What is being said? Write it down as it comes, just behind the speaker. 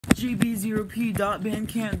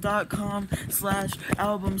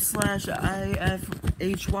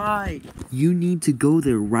gb0p.bandcamp.com/album/ifhy. You need to go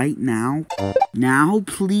there right now. Now,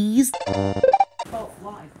 please?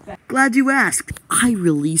 Glad you asked. I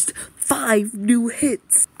released 5 new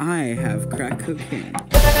hits. I have crack cocaine.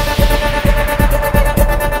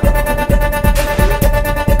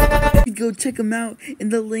 Go check them out in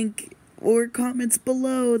the link or comments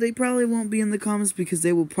below. They probably won't be in the comments because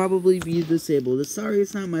they will probably be disabled. Sorry,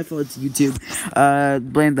 it's not my fault, it's YouTube.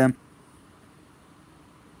 Blame them.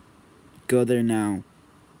 Go there now.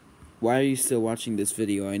 Why are you still watching this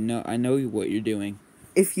video? I know what you're doing.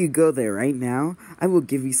 If you go there right now, I will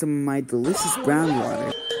give you some of my delicious brown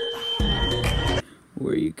water.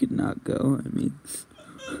 Where you could not go, I mean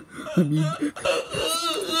human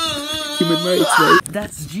rights, right?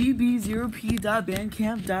 That's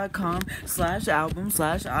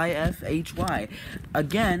gb0p.bandcamp.com/album/ifhy.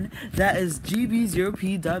 Again, that is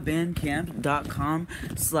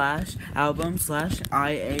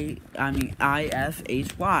gb0p.bandcamp.com/album/ifhy.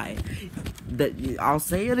 I'll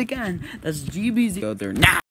say it again. That's gb0. Go there now.